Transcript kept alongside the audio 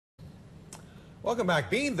Welcome back.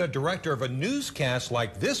 Being the director of a newscast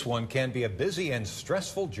like this one can be a busy and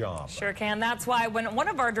stressful job. Sure can. That's why when one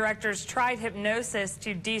of our directors tried hypnosis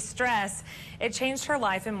to de-stress, it changed her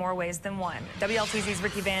life in more ways than one. WLTZ's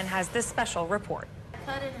Ricky Van has this special report.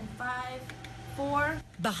 Cut it in 5, 4.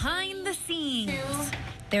 Behind the scenes. 2.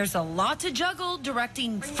 There's a lot to juggle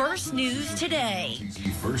directing First News today.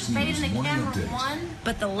 Fade in the camera 1.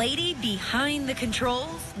 But the lady behind the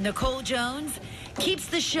controls, Nicole Jones, keeps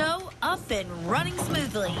the show up and running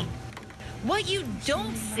smoothly. What you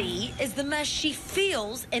don't see is the mess she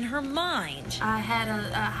feels in her mind. I had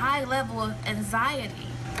a high level of anxiety.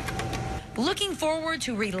 Looking forward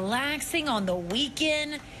to relaxing on the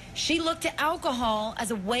weekend, she looked to alcohol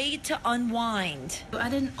as a way to unwind. I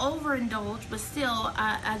didn't overindulge, but still,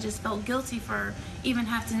 I just felt guilty for even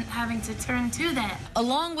having to turn to that.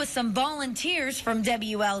 Along with some volunteers from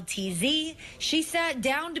WLTZ, she sat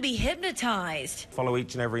down to be hypnotized. Follow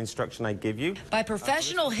each and every instruction I give you. By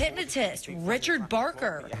professional hypnotist Richard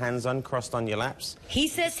Barker. Hands uncrossed on your laps. He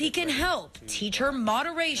says he can help teach her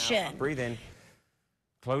moderation. Now, breathe in.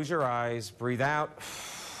 Close your eyes. Breathe out.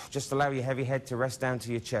 Just allow your heavy head to rest down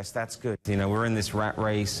to your chest. That's good. You know, we're in this rat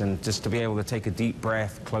race, and just to be able to take a deep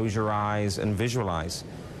breath, close your eyes, and visualize,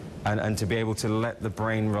 and to be able to let the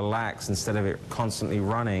brain relax instead of it constantly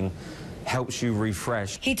running, helps you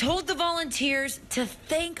refresh. He told the volunteers to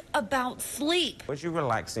think about sleep. As you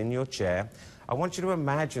relax in your chair, I want you to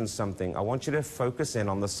imagine something. I want you to focus in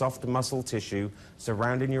on the soft muscle tissue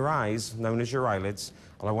surrounding your eyes, known as your eyelids,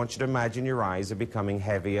 and I want you to imagine your eyes are becoming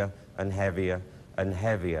heavier and heavier and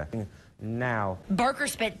heavier. Now, Barker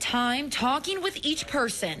spent time talking with each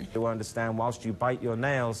person. You understand, whilst you bite your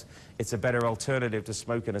nails, it's a better alternative to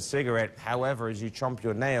smoking a cigarette. However, as you chomp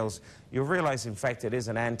your nails, you'll realize, in fact, it is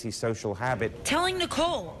an antisocial habit. Telling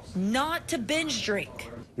Nicole not to binge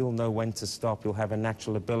drink. You'll know when to stop. You'll have a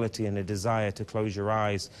natural ability and a desire to close your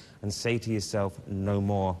eyes and say to yourself, no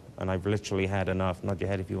more. And I've literally had enough. Nod your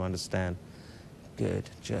head if you understand. Good,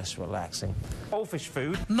 just relaxing. Goldfish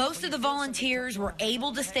food. Most of the volunteers were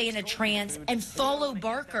able to stay in a trance and follow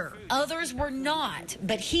Barker. Others were not,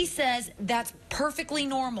 but he says that's perfectly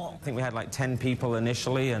normal. I think we had like 10 people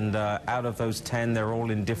initially, and out of those 10, they're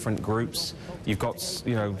all in different groups. You've got,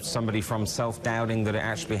 you know, somebody from self-doubting that it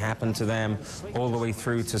actually happened to them, all the way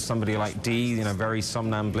through to somebody like D, you know, very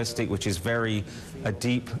somnamblistic, which is a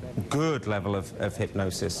deep, good level of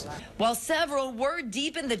hypnosis. While several were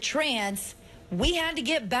deep in the trance, we had to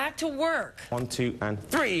get back to work. 1, 2, and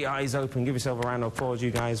 3. Eyes open. Give yourself a round of applause. You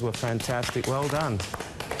guys were fantastic. Well done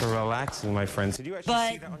for relaxing, my friends. Did you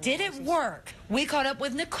actually see that on But did it work? We caught up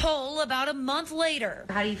with Nicole about a month later.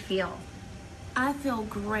 How do you feel? I feel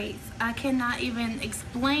great. I cannot even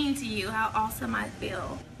explain to you how awesome I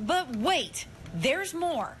feel. But wait, there's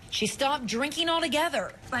more. She stopped drinking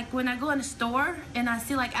altogether. Like when I go in the store and I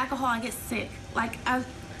see like alcohol, I get sick. Like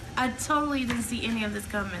I totally didn't see any of this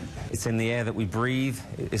coming. It's in the air that we breathe.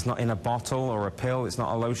 It's not in a bottle or a pill. It's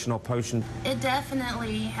not a lotion or potion. It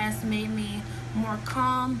definitely has made me more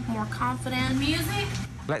calm, more confident. Music?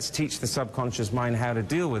 Let's teach the subconscious mind how to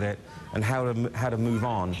deal with it and how to move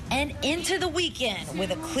on. And into the weekend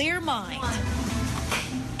with a clear mind.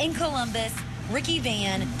 In Columbus, Ricky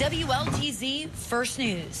Van, WLTZ First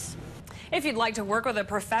News. If you'd like to work with a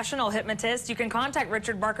professional hypnotist, you can contact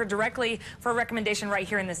Richard Barker directly for a recommendation right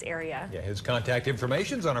here in this area. Yeah, his contact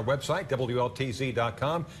information's on our website,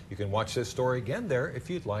 WLTZ.com. You can watch this story again there if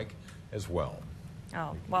you'd like as well.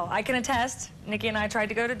 Oh, well, I can attest. Nikki and I tried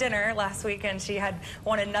to go to dinner last week, and she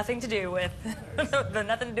wanted nothing to do with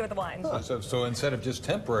nothing to do with the wine. So instead of just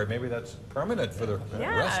temporary, maybe that's permanent for the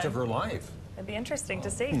rest of her life. It'd be interesting to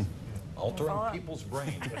see. Altering people's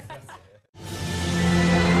brain.